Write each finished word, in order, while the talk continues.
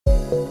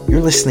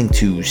You're listening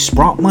to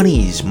Sprott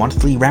Money's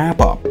Monthly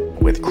Wrap-Up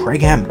with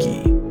Craig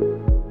Hemke.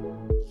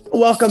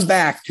 Welcome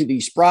back to the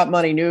Sprott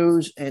Money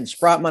News and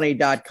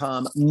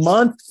SprottMoney.com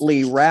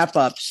monthly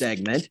wrap-up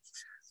segment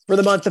for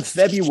the month of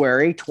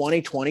February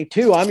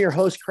 2022. I'm your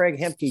host, Craig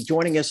Hemke.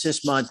 Joining us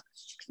this month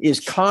is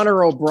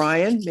Connor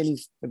O'Brien.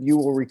 Many of you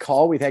will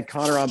recall we've had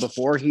Connor on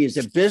before. He is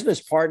a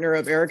business partner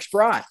of Eric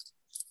Sprott,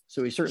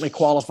 so he's certainly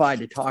qualified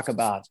to talk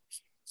about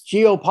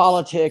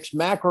geopolitics,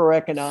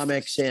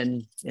 macroeconomics,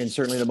 and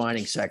certainly the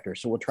mining sector.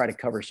 So we'll try to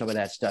cover some of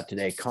that stuff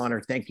today. Connor,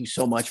 thank you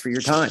so much for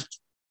your time.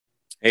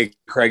 Hey,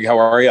 Craig, how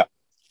are you?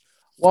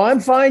 Well,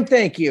 I'm fine,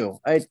 thank you.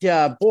 I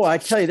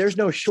tell you, there's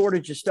no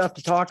shortage of stuff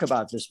to talk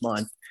about this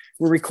month.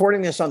 We're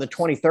recording this on the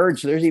 23rd,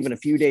 so there's even a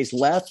few days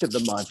left of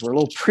the month. We're a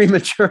little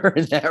premature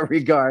in that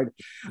regard.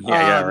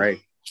 Yeah, right.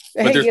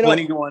 But hey, there's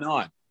plenty going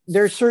on.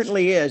 There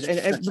certainly is.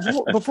 And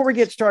before we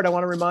get started, I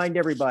want to remind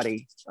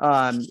everybody,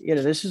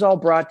 this is all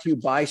brought to you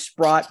by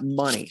Sprott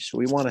Money. So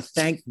we want to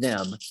thank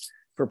them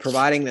for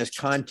providing this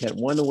content.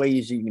 One of the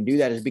ways you can do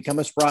that is become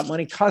a Sprott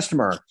Money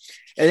customer.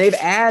 And they've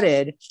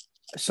added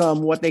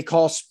some what they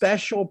call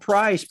special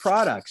price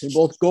products in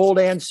both gold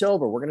and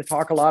silver. We're going to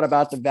talk a lot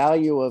about the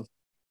value of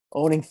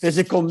owning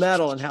physical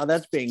metal and how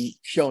that's being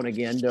shown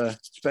again,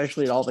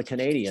 especially to all the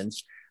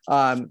Canadians.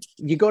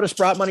 You go to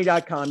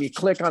SprottMoney.com, you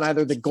click on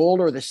either the gold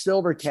or the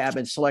silver tab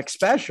and select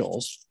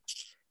specials,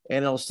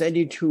 and it'll send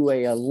you to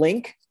a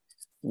link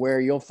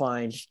where you'll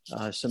find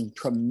some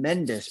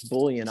tremendous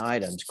bullion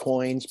items,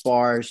 coins,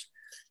 bars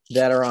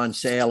that are on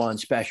sale, on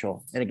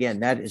special. And again,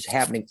 that is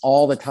happening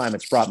all the time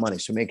at Sprott Money.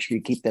 So make sure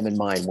you keep them in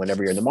mind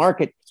whenever you're in the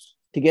market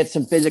to get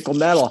some physical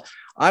metal.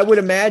 I would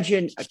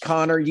imagine,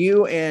 Connor,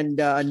 you and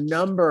a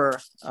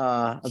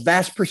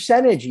vast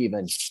percentage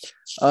even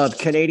of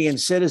Canadian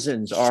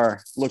citizens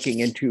are looking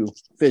into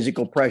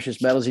physical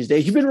precious metals these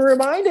days. You've been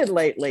reminded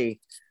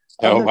lately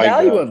of the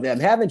value of them,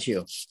 haven't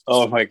you?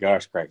 Oh my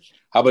gosh, Craig.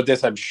 How about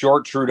this? I'm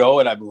short Trudeau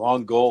and I'm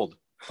long gold.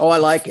 Oh, I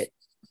like it.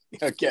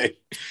 Okay.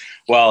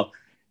 Well,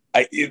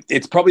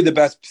 it's probably the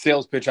best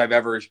sales pitch I've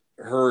ever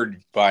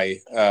heard by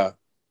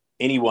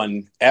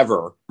anyone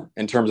ever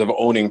in terms of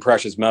owning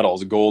precious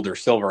metals, gold or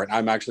silver. And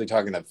I'm actually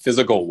talking the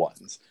physical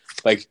ones.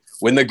 Like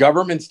when the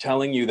government's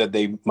telling you that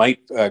they might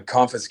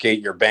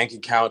confiscate your bank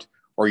account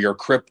or your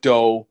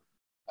crypto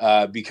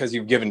because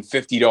you've given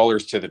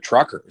 $50 to the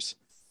truckers.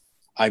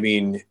 I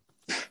mean,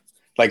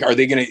 like, are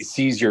they going to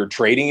seize your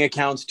trading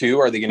accounts too?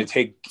 Are they going to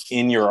take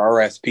in your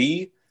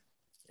RSP?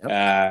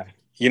 Yep.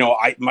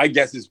 My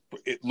guess is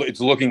it's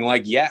looking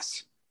like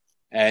yes.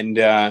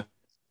 And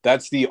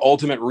that's the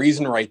ultimate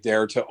reason right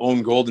there to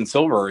own gold and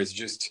silver is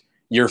just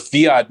your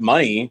fiat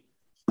money.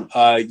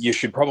 You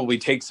should probably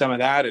take some of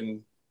that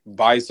and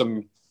buy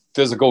some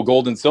physical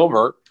gold and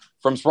silver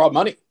from Sprott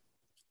Money.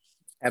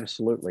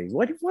 Absolutely.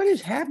 What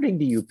is happening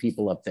to you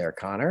people up there,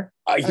 Connor?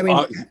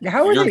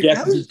 Your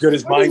guess is as good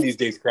as mine these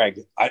days,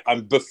 Craig.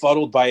 I'm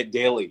befuddled by it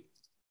daily.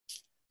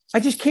 I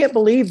just can't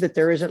believe that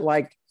there isn't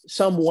like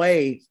some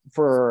way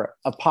for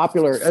a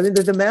popular,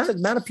 the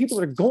amount of people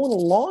that are going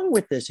along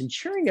with this and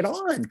cheering it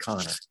on,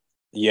 Connor.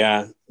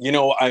 Yeah.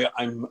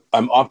 I'm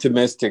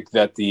optimistic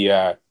that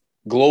the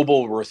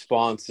global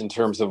response in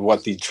terms of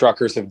what the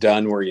truckers have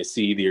done, where you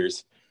see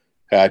there's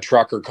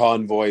trucker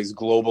convoys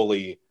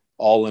globally,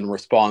 all in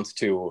response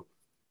to,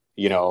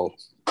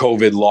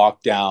 COVID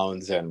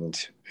lockdowns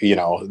and,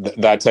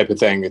 that type of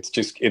thing.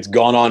 It's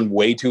gone on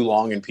way too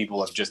long and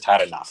people have just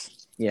had enough.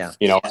 Yeah.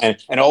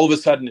 And all of a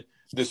sudden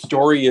the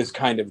story is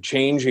kind of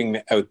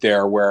changing out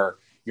there where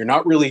you're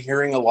not really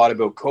hearing a lot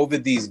about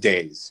COVID these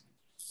days.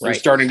 Right. You're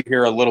starting to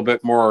hear a little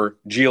bit more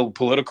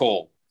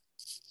geopolitical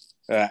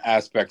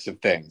aspects of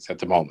things at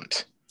the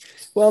moment.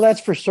 Well, that's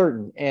for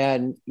certain.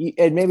 And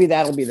maybe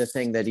that'll be the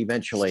thing that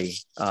eventually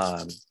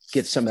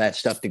gets some of that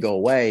stuff to go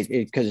away,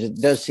 because it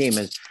does seem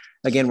as,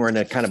 again, we're in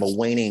a kind of a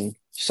waning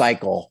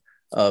cycle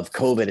of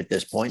COVID at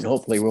this point, and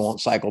hopefully we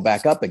won't cycle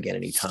back up again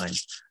anytime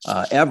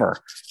ever.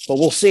 But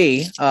we'll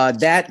see.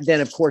 That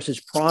then, of course, has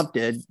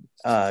prompted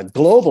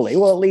globally,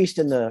 well, at least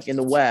in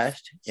the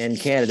West, in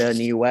Canada and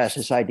the U.S.,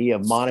 this idea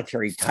of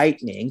monetary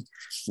tightening,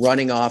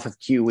 running off of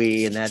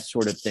QE and that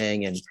sort of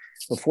thing. And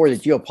before the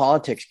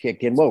geopolitics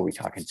kicked in, what were we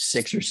talking,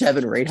 6 or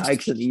 7 rate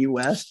hikes in the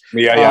U.S.?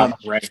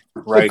 Right.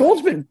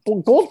 Gold's been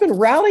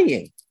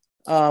rallying.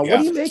 What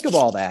do you make of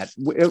all that?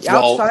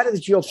 Outside of the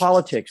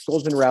geopolitics,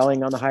 gold's been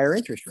rallying on the higher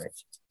interest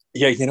rates.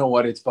 Yeah, you know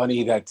what? It's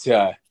funny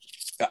that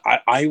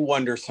I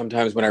wonder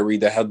sometimes when I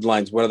read the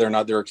headlines whether or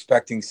not they're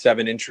expecting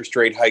 7 interest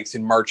rate hikes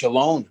in March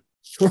alone.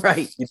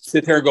 Right. You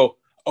sit there and go,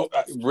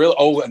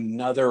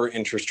 another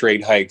interest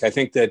rate hike. I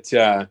think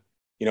that,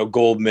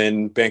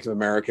 Goldman, Bank of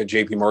America,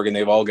 JP Morgan,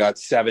 they've all got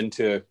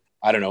 700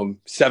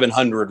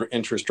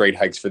 interest rate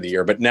hikes for the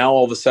year. But now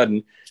all of a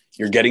sudden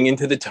you're getting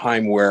into the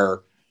time where,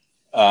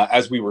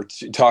 as we were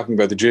talking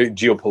about the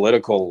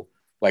geopolitical,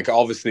 like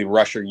obviously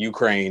Russia,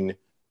 Ukraine,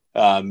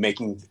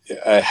 making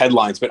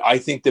headlines. But I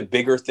think the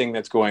bigger thing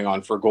that's going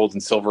on for gold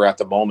and silver at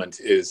the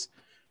moment is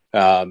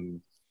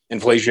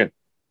inflation.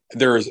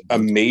 There is a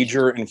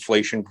major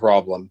inflation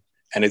problem,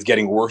 and it's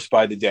getting worse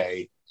by the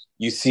day.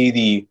 You see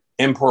the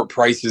import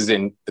prices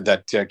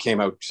that came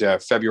out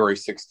February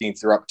 16th.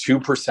 They're up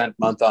 2%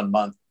 month on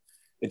month.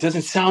 It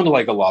doesn't sound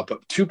like a lot,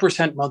 but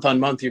 2% month on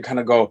month, you kind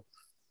of go,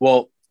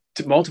 well,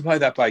 to multiply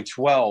that by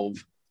 12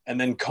 and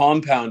then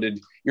compounded,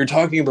 you're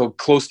talking about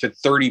close to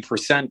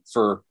 30%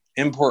 for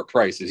import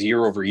prices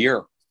year over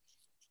year.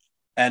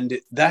 And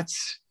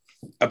that's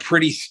a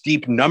pretty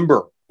steep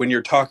number when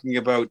you're talking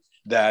about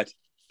that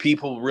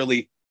people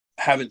really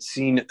haven't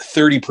seen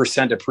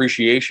 30%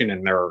 appreciation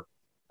in their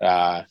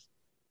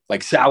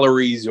like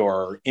salaries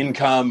or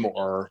income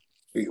or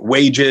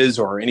wages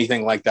or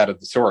anything like that of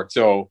the sort.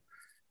 So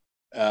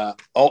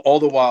all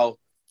the while,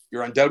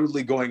 you're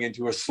undoubtedly going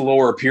into a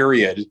slower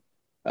period.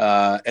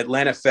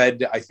 Atlanta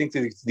Fed, I think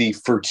the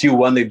for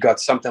Q1 they've got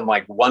something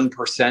like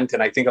 1%,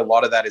 and I think a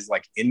lot of that is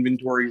like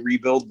inventory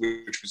rebuild,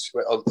 which was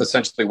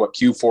essentially what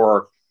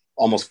Q4,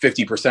 almost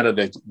 50% of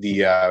the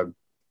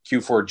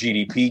Q4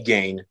 GDP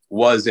gain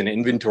was an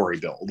inventory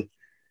build,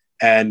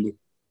 and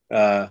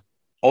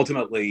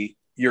ultimately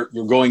you're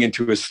going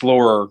into a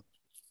slower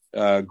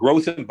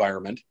growth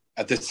environment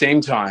at the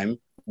same time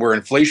where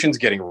inflation's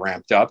getting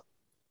ramped up.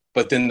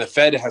 But then the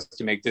Fed has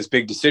to make this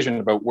big decision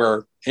about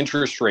where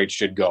interest rates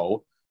should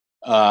go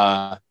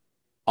on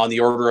the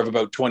order of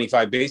about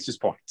 25 basis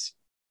points.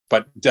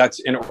 But that's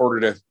in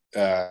order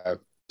to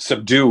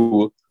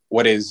subdue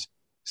what is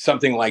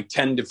something like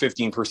 10 to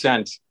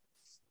 15%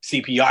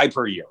 CPI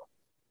per year.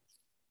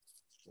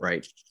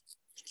 Right.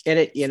 And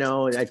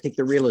I think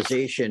the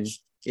realization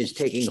is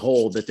taking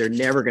hold that they're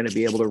never going to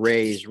be able to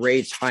raise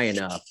rates high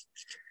enough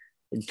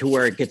to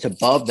where it gets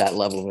above that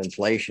level of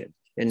inflation.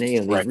 And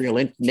these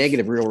right.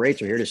 Negative real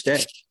rates are here to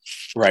stay.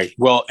 Right.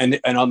 Well, and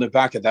on the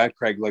back of that,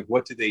 Craig, like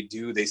what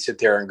do? They sit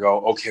there and go,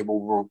 okay,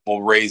 well,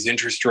 we'll raise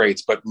interest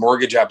rates, but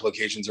mortgage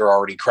applications are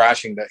already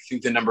crashing. I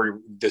think the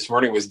number this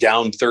morning was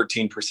down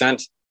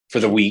 13% for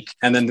the week.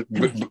 And then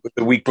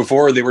the week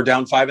before they were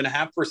down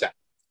 5.5%.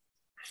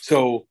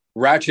 So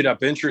ratchet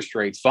up interest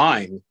rates,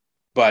 fine,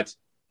 but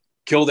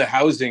kill the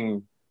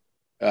housing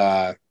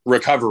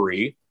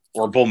recovery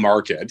or bull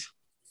market,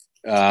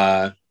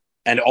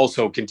 and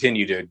also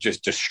continue to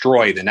just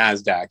destroy the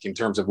NASDAQ in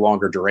terms of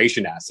longer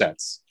duration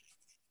assets.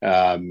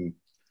 And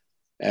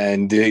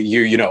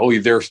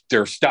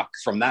they're stuck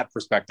from that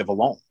perspective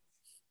alone.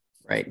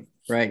 Right.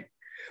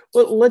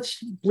 Well,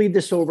 let's bleed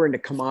this over into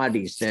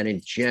commodities then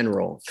in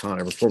general,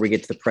 Connor, before we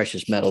get to the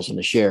precious metals and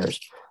the shares.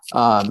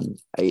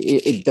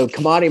 The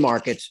commodity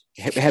markets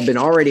have been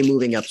already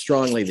moving up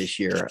strongly this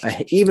year,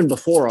 even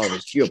before all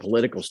this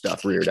geopolitical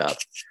stuff reared up.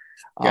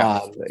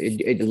 Yeah.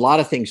 A lot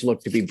of things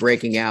look to be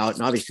breaking out,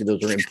 and obviously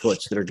those are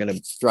inputs that are going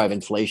to drive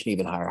inflation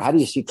even higher. How do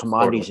you see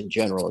commodities in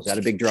general? Is that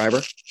a big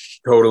driver?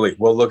 Totally.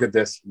 Well, look at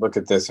this.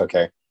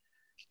 Okay.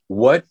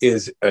 What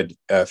is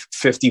a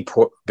 50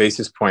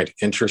 basis point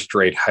interest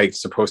rate hike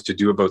supposed to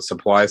do about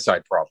supply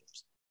side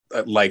problems?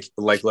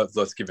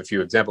 Let's give a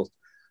few examples.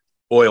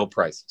 Oil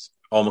prices,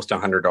 almost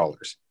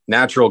 $100.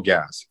 Natural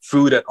gas,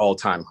 food at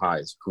all-time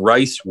highs,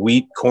 rice,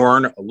 wheat,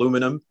 corn,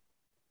 aluminum,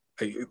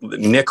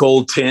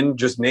 nickel, tin,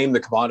 just name the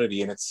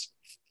commodity. And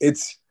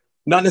it's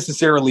not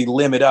necessarily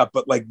limit up,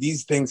 but like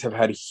these things have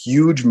had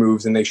huge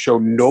moves and they show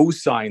no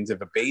signs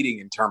of abating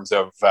in terms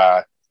of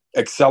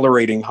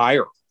accelerating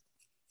higher.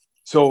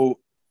 So,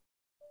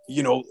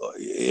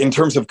 in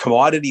terms of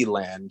commodity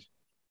land,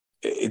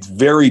 it's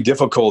very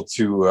difficult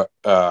to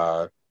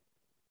have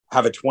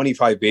a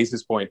 25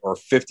 basis point or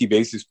 50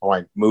 basis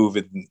point move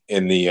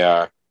in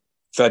the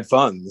Fed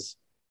funds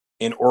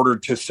in order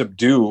to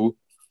subdue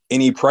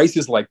any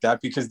prices like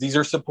that, because these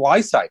are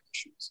supply side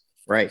issues.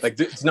 Right. Like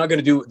it's not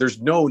going to there's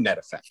no net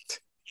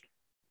effect,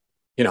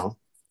 How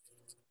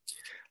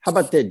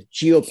about the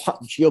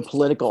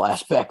geopolitical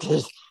aspect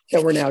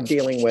that we're now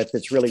dealing with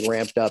that's really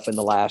ramped up in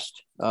the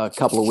last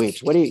couple of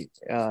weeks? What do you,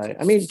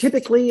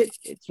 typically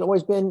it's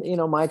always been,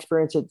 my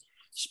experience that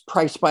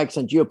price spikes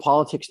on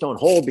geopolitics don't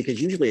hold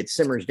because usually it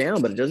simmers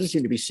down, but it doesn't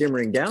seem to be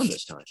simmering down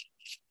this time.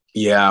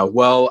 Yeah,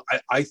 well,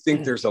 I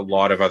think there's a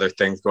lot of other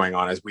things going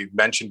on, as we've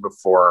mentioned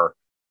before,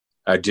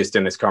 just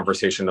in this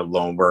conversation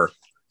alone, where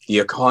the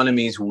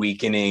economy's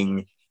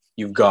weakening.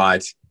 You've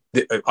got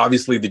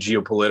obviously the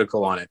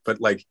geopolitical on it,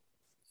 but like,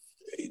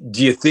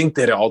 do you think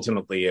that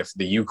ultimately if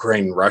the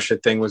Ukraine-Russia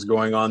thing was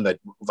going on, that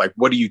like,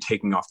 what are you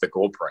taking off the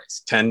gold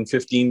price? $10,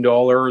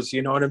 $15?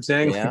 You know what I'm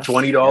saying? Yeah.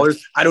 $20? Yeah.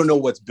 I don't know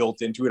what's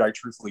built into it. I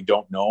truthfully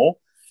don't know.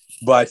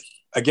 But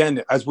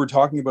again, as we're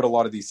talking about a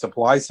lot of these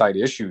supply side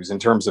issues in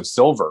terms of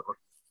silver,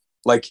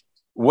 like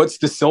what's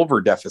the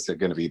silver deficit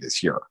going to be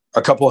this year?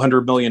 A couple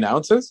 100 million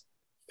ounces?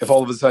 If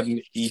all of a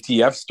sudden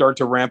ETFs start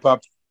to ramp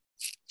up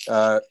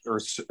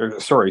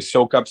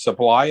soak up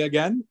supply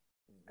again,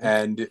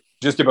 and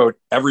just about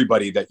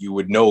everybody that you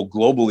would know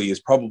globally is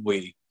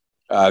probably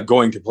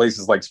going to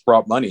places like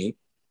Sprott Money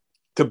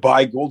to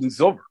buy gold and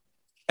silver.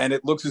 And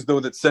it looks as though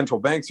that central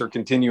banks are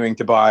continuing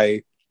to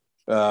buy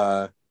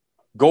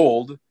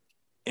gold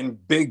in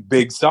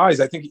big size.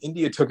 I think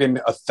India took in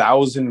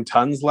 1,000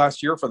 tons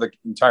last year for the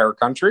entire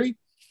country.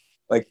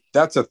 Like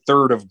that's a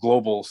third of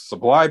global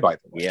supply, by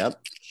the way.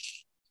 Yep.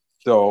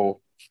 So,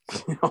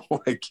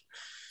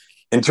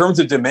 in terms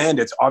of demand,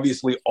 it's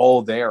obviously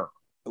all there.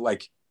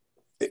 Like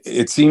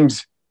it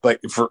seems like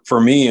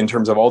for me, in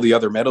terms of all the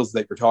other metals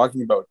that you're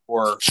talking about,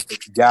 or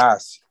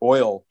gas,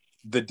 oil,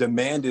 the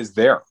demand is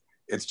there.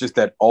 It's just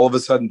that all of a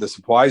sudden the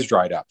supply's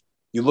dried up.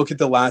 You look at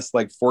the last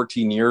like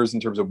 14 years in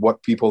terms of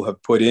what people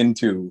have put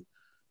into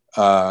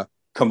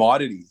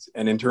commodities,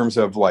 and in terms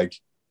of like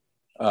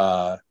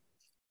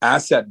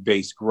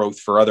asset-based growth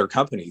for other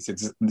companies,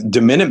 it's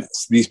de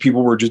minimis. These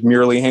people were just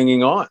merely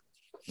hanging on.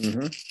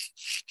 Mm-hmm.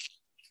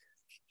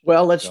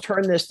 Well, let's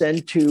turn this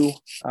then to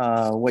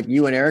what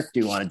you and Eric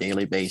do on a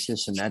daily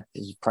basis, and that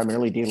is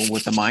primarily dealing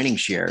with the mining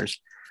shares.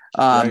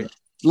 Right.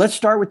 Let's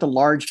start with the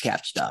large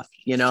cap stuff.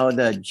 You know,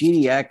 the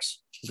GDX,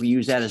 if we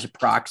use that as a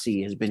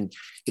proxy,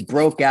 it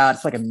broke out.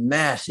 It's like a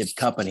massive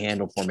cup and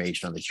handle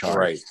formation on the chart.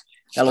 Right.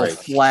 That little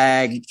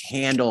flag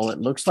handle, it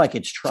looks like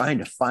it's trying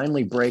to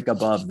finally break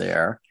above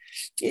there.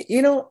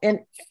 You know, and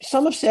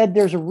some have said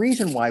there's a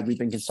reason why we've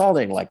been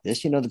consolidating like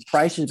this. You know, the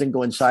price has been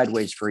going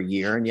sideways for a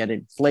year, and yet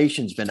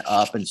inflation's been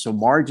up, and so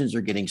margins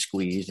are getting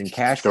squeezed and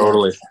cash flow.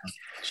 Totally.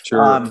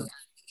 Sure.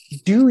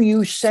 Do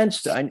you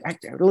sense,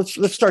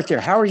 let's start there.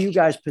 How are you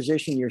guys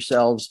positioning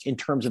yourselves in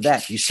terms of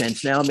that? Do you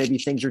sense now maybe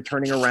things are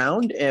turning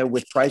around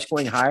with price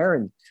going higher,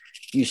 and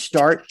you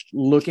start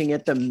looking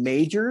at the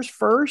majors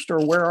first,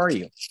 or where are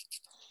you?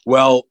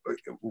 Well,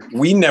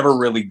 we never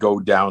really go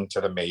down to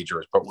the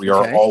majors, but we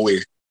are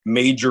always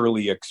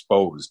majorly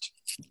exposed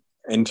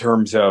in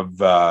terms of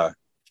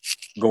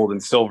gold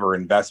and silver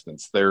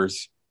investments.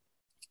 There's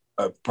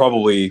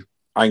probably,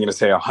 I'm going to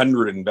say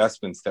 100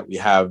 investments that we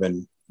have,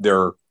 and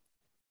there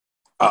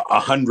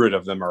 100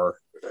 of them are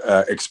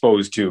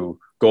exposed to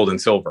gold and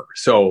silver.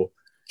 So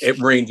it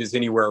ranges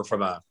anywhere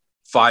from a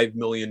 $5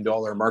 million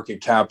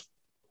market cap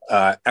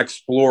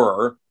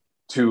explorer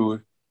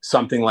to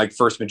something like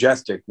First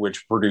Majestic,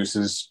 which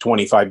produces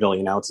 25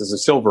 million ounces of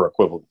silver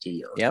equivalent a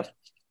year. Yep.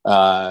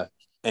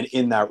 And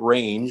in that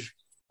range,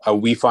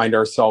 we find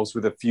ourselves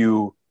with a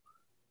few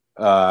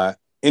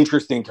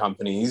interesting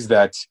companies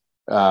that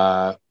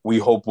we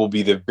hope will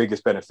be the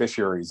biggest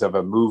beneficiaries of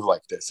a move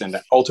like this.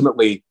 And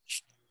ultimately,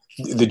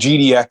 the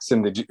GDX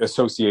and the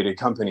associated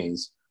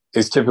companies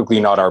is typically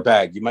not our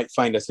bag. You might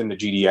find us in the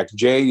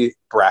GDXJ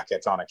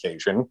brackets on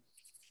occasion.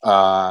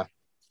 But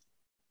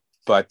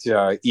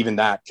even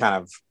that kind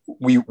of,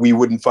 we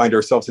wouldn't find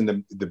ourselves in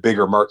the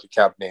bigger market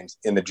cap names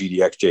in the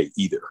GDXJ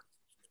either.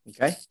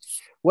 Okay.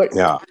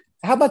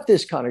 How about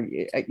this, Connor?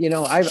 You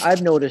know,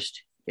 I've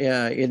noticed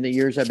in the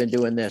years I've been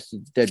doing this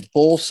that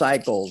bull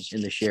cycles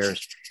in the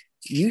shares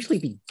usually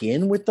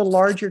begin with the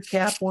larger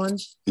cap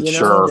ones. You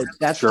know,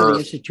 that's where the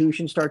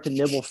institutions start to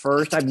nibble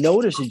first. I've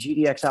noticed the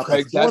GDX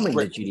outperforming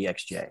the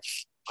GDXJ.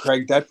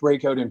 Craig, that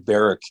breakout in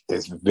Barrick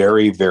is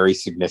very, very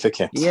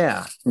significant.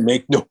 Yeah.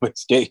 Make no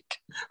mistake.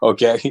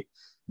 Okay.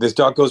 The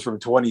stock goes from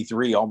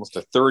 23 almost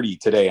to 30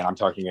 today, and I'm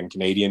talking in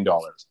Canadian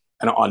dollars,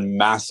 and on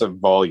massive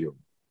volume.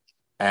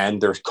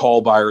 And there's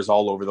call buyers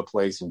all over the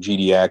place in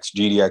GDX,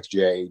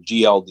 GDXJ,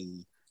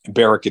 GLD,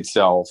 Barrick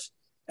itself.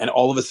 And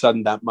all of a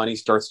sudden that money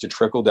starts to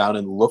trickle down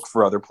and look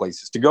for other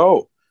places to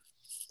go.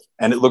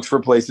 And it looks for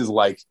places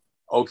like,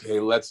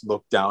 okay, let's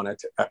look down at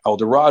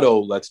Eldorado.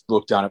 Let's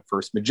look down at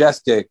First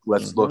Majestic.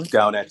 Let's look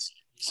down at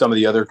some of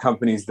the other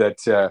companies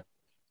that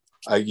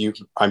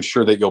I'm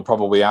sure that you'll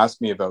probably ask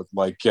me about,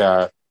 like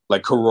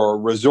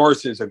Karora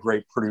Resources, a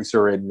great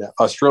producer in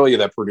Australia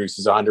that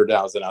produces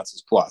 100,000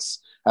 ounces plus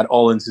at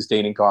all-in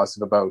sustaining costs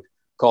of about,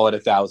 call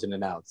it $1,000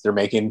 an ounce. They're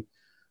making,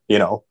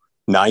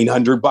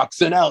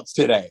 $900 an ounce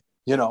today.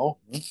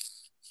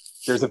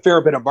 There's a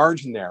fair bit of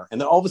margin there. And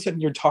then all of a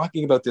sudden you're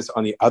talking about this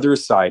on the other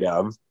side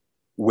of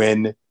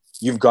when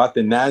you've got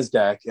the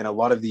NASDAQ and a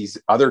lot of these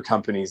other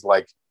companies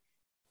like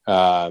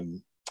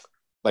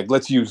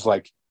let's use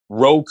like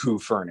Roku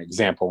for an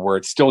example, where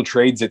it still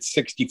trades at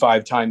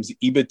 65 times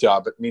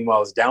EBITDA, but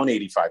meanwhile it's down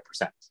 85%.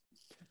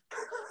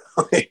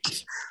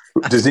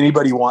 Does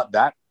anybody want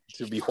that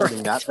to be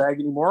holding that bag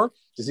anymore?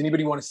 Does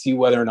anybody want to see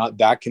whether or not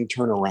that can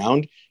turn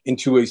around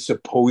into a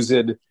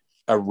supposed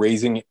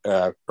rising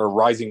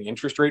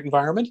interest rate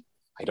environment?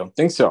 I don't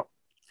think so.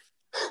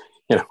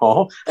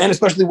 And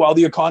especially while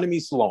the economy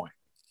is slowing.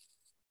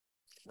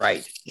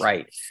 Right.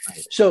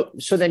 So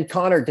then,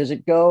 Connor, does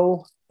it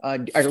go?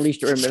 At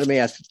least, or let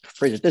me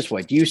phrase it this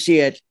way: do you see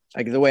it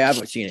like the way I've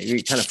seen it?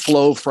 You kind of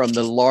flow from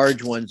the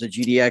large ones, the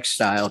GDX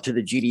style, to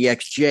the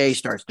GDXJ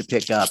starts to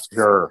pick up.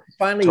 Sure.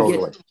 Finally,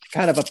 you get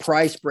kind of a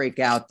price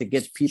breakout that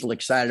gets people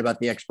excited about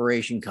the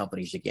exploration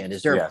companies again.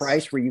 Is there a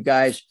price where you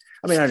guys?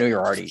 I mean, I know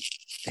you're already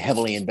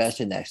heavily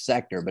invested in that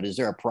sector, but is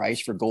there a price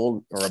for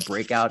gold or a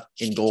breakout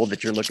in gold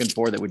that you're looking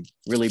for that would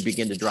really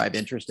begin to drive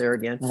interest there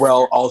again?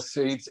 Well, I'll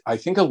say I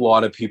think a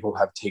lot of people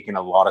have taken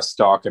a lot of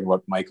stock in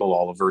what Michael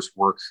Oliver's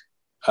work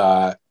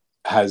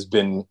has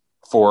been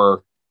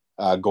for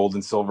gold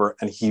and silver.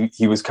 And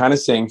he was kind of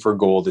saying for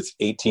gold, it's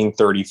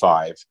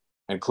 1835.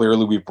 And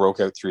clearly we broke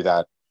out through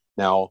that.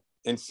 Now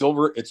in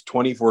silver, it's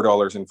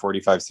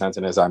 $24.45.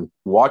 And as I'm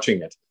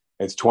watching it,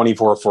 it's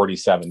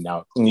 $24.47.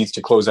 Now it needs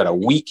to close at a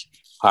week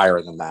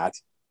higher than that.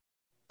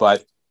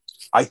 But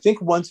I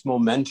think once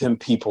momentum,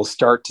 people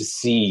start to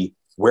see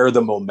where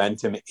the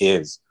momentum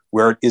is,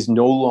 where it is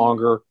no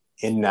longer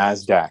in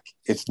NASDAQ.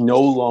 It's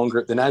no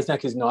longer, the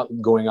NASDAQ is not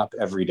going up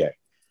every day.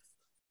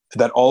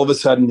 That all of a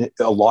sudden,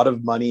 a lot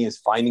of money is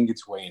finding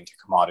its way into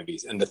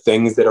commodities and the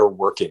things that are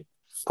working.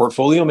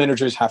 Portfolio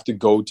managers have to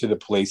go to the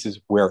places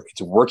where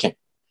it's working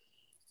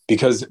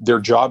because their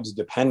jobs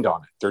depend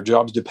on it. Their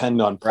jobs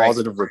depend on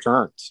positive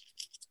returns.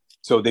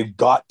 So they've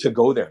got to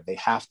go there. They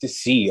have to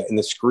see in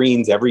the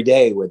screens every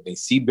day when they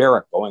see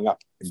Barrick going up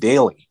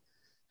daily,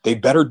 they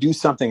better do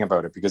something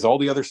about it because all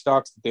the other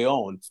stocks that they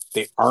own,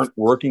 they aren't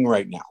working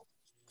right now.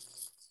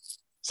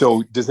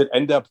 So does it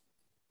end up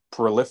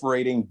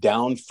proliferating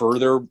down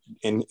further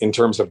in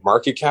terms of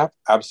market cap?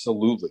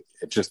 Absolutely.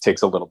 It just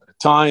takes a little bit of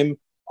time.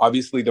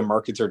 Obviously, the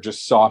markets are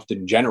just soft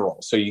in general.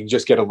 So you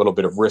just get a little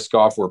bit of risk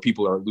off where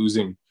people are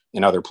losing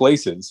in other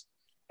places.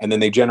 And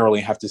then they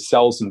generally have to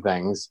sell some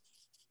things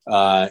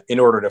in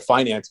order to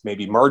finance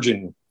maybe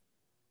margin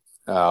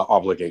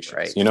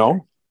obligations, you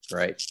know?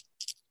 Right.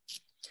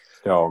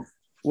 So,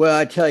 well,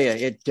 I tell you,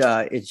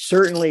 it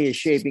certainly is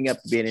shaping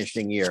up to be an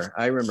interesting year.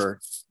 I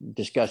remember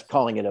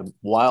calling it a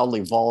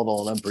wildly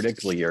volatile and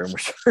unpredictable year, and we're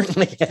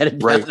certainly headed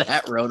down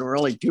that road. We're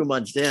only 2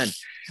 months in.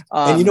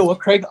 And you know what,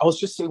 Craig? I'll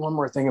just say one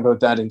more thing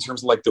about that in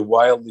terms of like the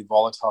wildly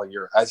volatile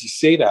year. As you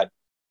say that,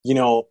 you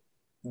know,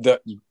 the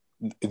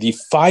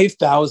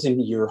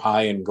 5,000 year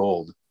high in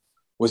gold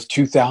was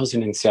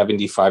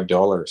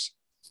 $2,075.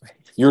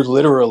 You're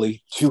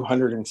literally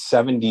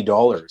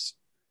 $270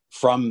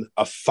 from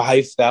a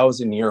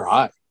 5,000 year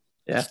high.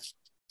 Yeah.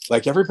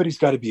 Like everybody's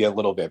got to be a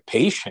little bit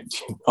patient,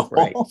 you know?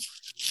 Right.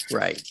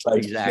 Like,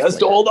 Exactly.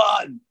 just hold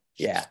on.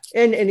 Yeah.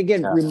 And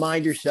again,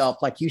 remind yourself,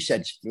 like you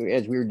said,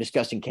 as we were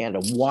discussing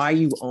Canada, why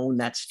you own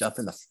that stuff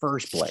in the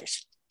first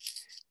place.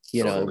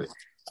 You know,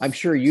 I'm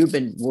sure you've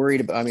been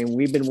worried about,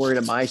 we've been worried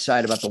on my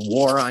side about the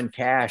war on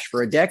cash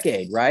for a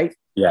decade, right?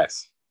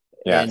 Yes.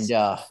 And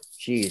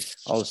geez,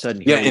 all of a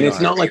sudden. And it's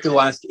not like the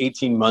last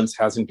 18 months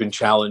hasn't been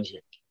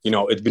challenging. You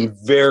know, it's been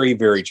very,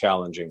 very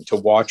challenging to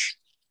watch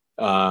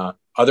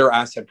other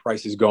asset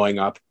prices going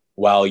up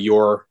while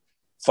you're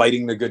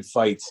fighting the good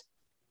fight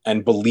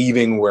and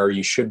believing where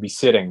you should be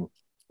sitting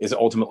is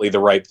ultimately the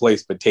right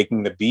place, but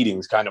taking the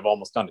beatings kind of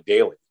almost on a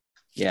daily.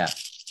 Yeah.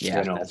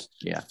 You know?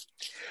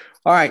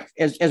 All right.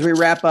 As we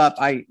wrap up,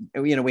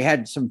 we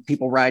had some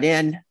people write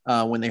in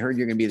when they heard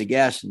you're going to be the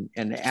guest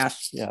and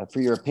asked for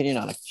your opinion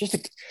on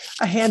just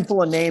a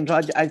handful of names.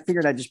 I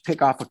figured I'd just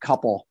pick off a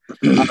couple.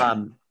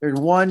 There's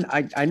one,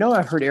 I know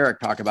I've heard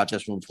Eric talk about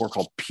this one before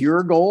called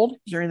Pure Gold.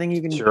 Is there anything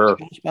you can tell us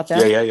about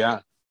that?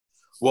 Yeah.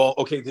 Well,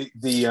 okay.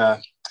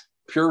 The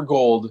Pure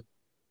Gold,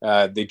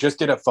 they just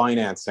did a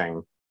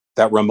financing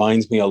that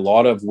reminds me a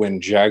lot of when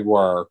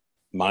Jaguar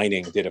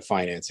Mining did a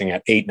financing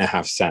at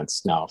 8.5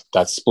 cents. Now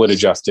that's split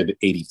adjusted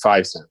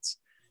 85 cents,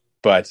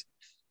 but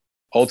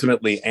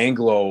ultimately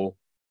Anglo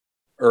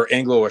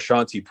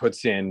Ashanti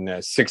puts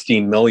in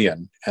 16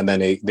 million and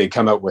then they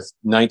come out with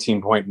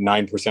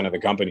 19.9% of the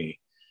company.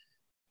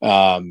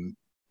 And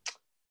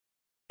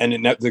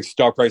the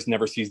stock price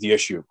never sees the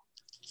issue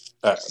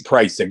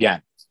price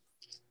again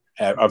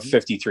of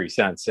 53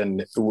 cents.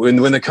 And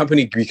when the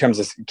company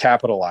becomes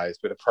capitalized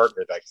with a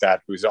partner like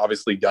that, who's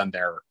obviously done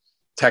their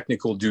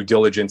technical due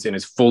diligence and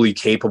is fully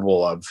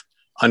capable of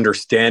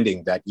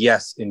understanding that,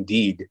 yes,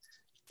 indeed,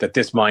 that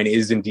this mine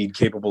is indeed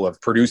capable of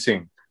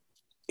producing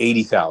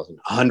 80,000,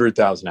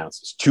 100,000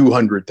 ounces,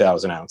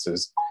 200,000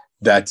 ounces,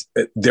 that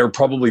they're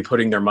probably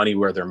putting their money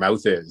where their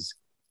mouth is.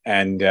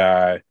 And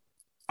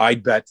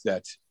I'd bet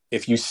that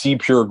if you see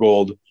Pure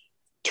Gold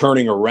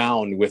turning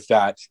around with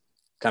that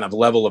kind of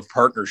level of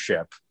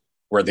partnership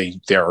where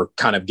they're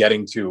kind of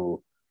getting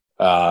to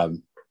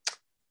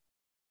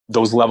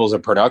those levels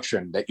of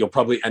production, that you'll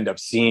probably end up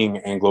seeing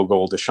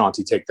AngloGold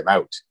Ashanti take them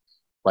out.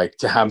 Like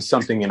to have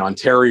something in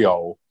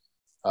Ontario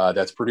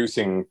that's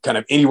producing kind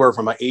of anywhere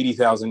from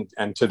 80,000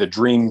 and to the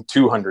dream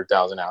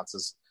 200,000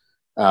 ounces,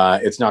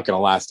 it's not going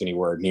to last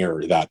anywhere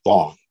near that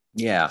long.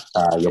 Yeah.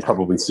 You'll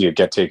probably see it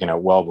get taken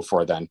out well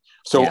before then.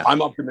 So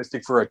I'm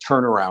optimistic for a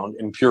turnaround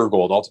in Pure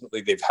Gold.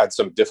 Ultimately, they've had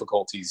some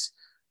difficulties,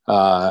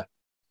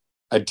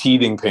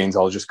 teething pains,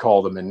 I'll just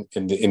call them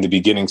in the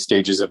beginning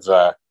stages of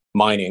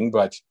mining,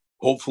 but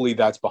hopefully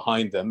that's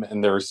behind them.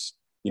 And there's,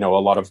 a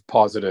lot of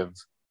positive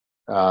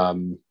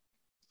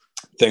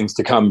things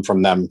to come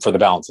from them for the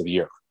balance of the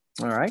year.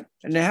 All right.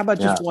 And now how about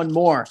just one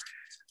more?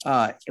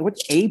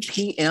 What's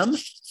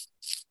APM?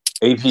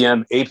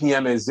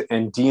 APM is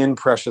Andean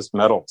Precious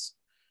Metals.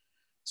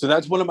 So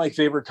that's one of my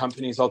favorite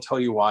companies. I'll tell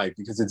you why,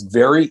 because it's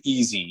very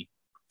easy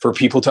for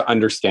people to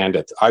understand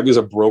it. I was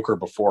a broker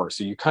before,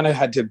 so you kind of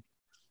had to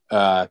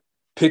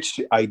pitch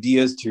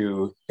ideas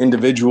to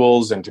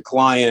individuals and to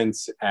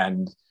clients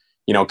and,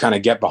 kind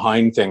of get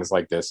behind things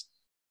like this.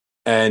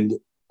 And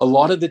a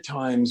lot of the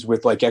times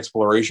with like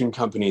exploration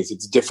companies,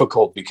 it's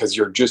difficult because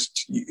you're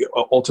just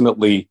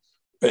ultimately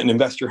an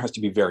investor has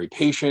to be very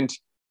patient.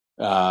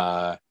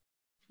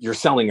 You're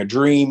selling a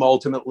dream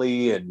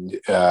ultimately, and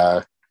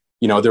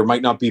there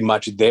might not be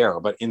much there.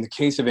 But in the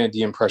case of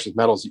Andean Precious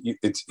Metals,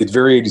 it's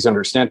very easy to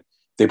understand.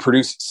 They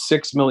produce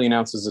 6 million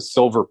ounces of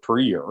silver per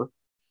year.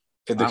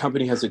 The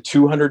company has a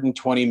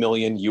 220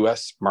 million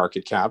US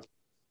market cap,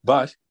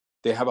 but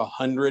they have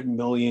 100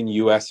 million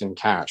US in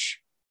cash.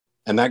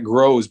 And that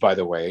grows, by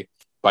the way,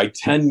 by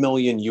 10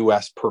 million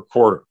US per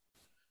quarter.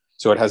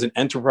 So it has an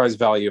enterprise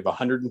value of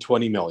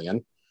 120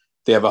 million.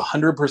 They have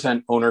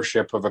 100%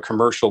 ownership of a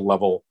commercial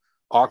level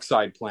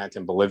oxide plant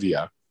in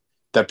Bolivia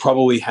that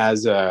probably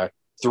has a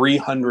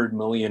 $300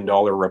 million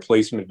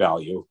replacement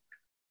value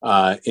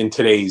in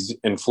today's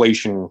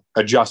inflation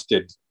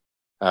adjusted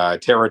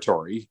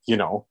territory, you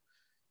know.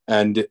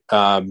 And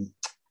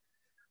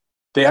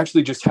they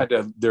actually just had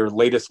their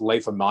latest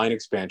life of mine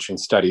expansion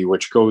study,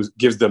 which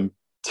gives them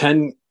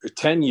 10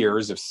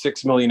 years of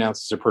 6 million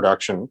ounces of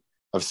production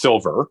of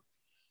silver.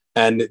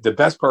 And the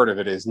best part of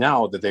it is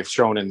now that they've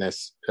shown in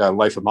this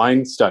life of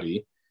mine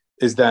study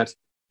is that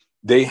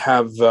they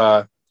have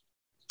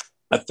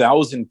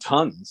 1,000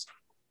 tons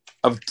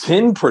of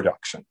tin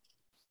production,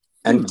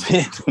 and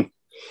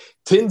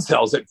tin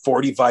sells at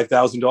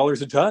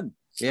 $45,000 a ton.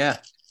 Yeah.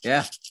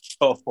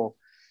 So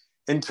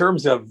in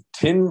terms of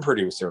tin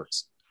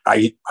producers,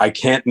 I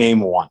can't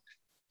name one.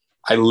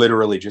 I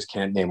literally just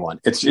can't name one.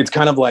 It's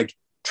kind of like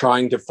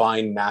trying to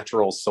find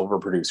natural silver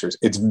producers.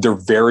 They're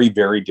very,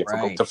 very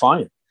difficult to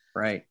find.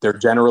 Right. They're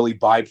generally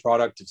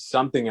byproduct of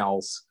something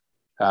else.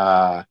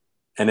 And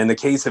in the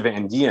case of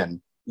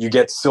Andean, you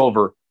get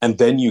silver and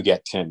then you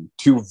get tin,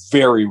 two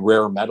very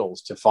rare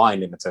metals to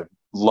find. And it's a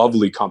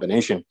lovely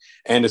combination.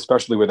 And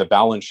especially with a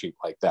balance sheet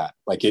like that,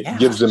 like it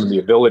gives them the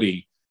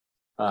ability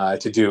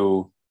to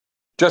do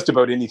just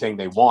about anything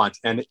they want.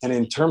 And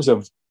in terms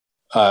of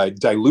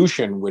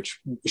dilution, which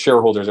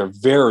shareholders are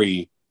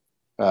very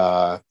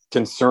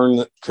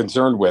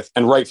concerned with,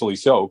 and rightfully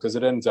so, because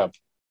it ends up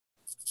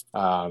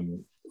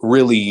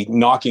really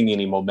knocking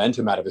any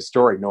momentum out of a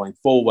story, knowing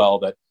full well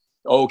that,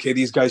 okay,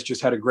 these guys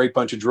just had a great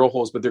bunch of drill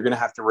holes, but they're going to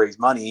have to raise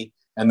money.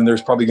 And then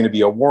there's probably going to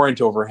be a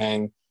warrant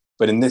overhang.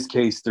 But in this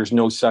case, there's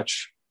no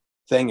such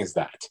thing as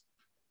that.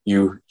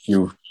 You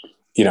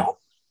know,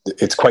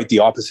 it's quite the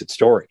opposite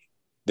story.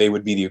 They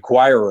would be the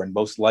acquirer and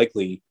most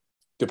likely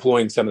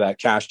deploying some of that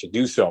cash to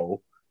do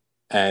so,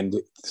 and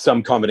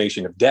some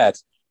combination of debt,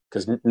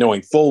 because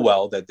knowing full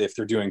well that if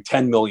they're doing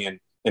 10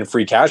 million in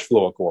free cash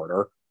flow a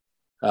quarter,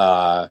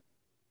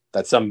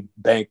 that some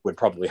bank would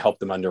probably help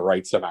them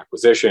underwrite some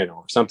acquisition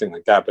or something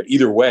like that. But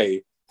either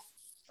way,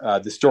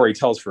 the story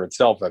tells for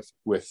itself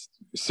with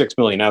 6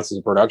 million ounces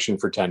of production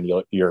for 10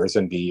 years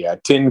and the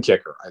tin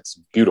kicker. It's a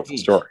beautiful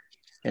story.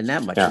 And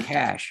that much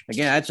cash.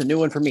 Again, that's a new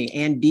one for me.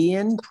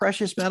 Andean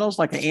precious metals,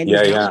 like an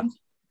Andean.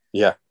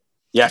 Yeah.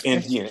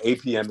 Andean.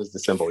 APM is the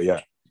symbol.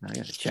 Yeah. I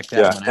got to check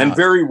that one out. And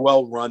very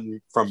well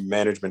run from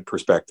management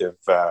perspective.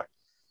 I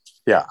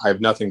have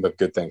nothing but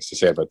good things to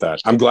say about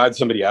that. I'm glad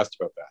somebody asked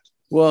about that.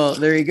 Well,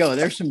 there you go.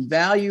 There's some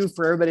value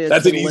for everybody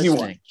that's an easy listening.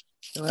 one.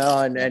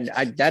 Well,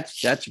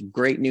 that's a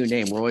great new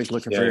name. We're always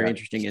looking for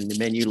interesting, and the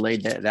menu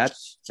laid that.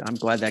 I'm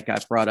glad that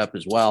got brought up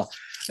as well.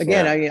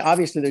 Again, I mean,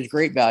 obviously, there's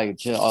great value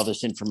to all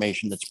this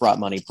information that Sprott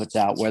Money puts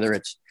out, whether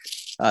it's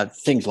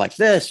things like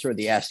this or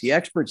the Ask the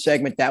Expert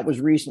segment that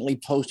was recently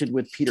posted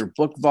with Peter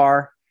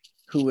Bookvar,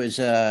 who is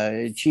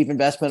a chief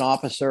investment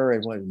officer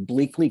at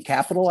Bleakley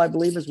Capital, I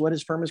believe is what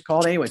his firm is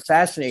called. Anyway,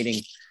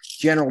 fascinating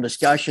general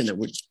discussion that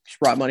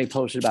Sprott Money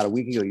posted about a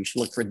week ago. You should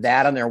look for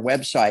that on their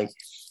website.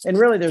 And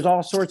really, there's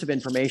all sorts of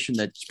information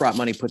that Sprott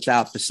Money puts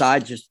out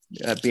besides just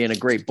being a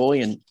great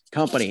bullion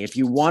company. If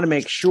you want to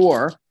make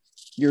sure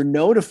you're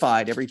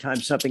notified every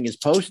time something is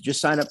posted, just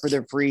sign up for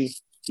their free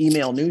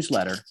email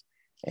newsletter,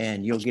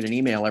 and you'll get an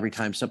email every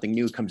time something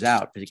new comes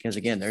out. Because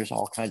again, there's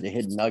all kinds of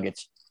hidden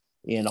nuggets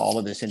in all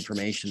of this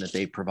information that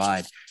they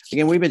provide.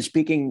 Again, we've been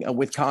speaking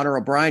with Connor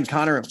O'Brien.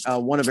 Connor,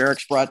 one of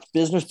Eric Sprott's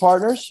business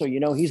partners, so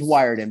he's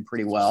wired in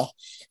pretty well.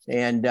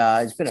 And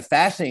it's been a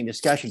fascinating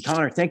discussion.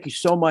 Connor, thank you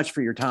so much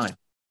for your time.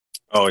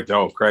 Oh,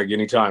 no, Craig,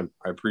 anytime.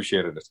 I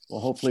appreciated it.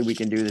 Well, hopefully we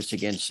can do this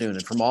again soon.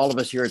 And from all of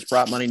us here at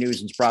Sprott Money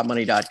News and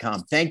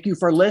SprottMoney.com, thank you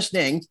for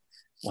listening.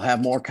 We'll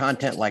have more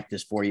content like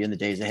this for you in the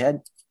days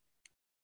ahead.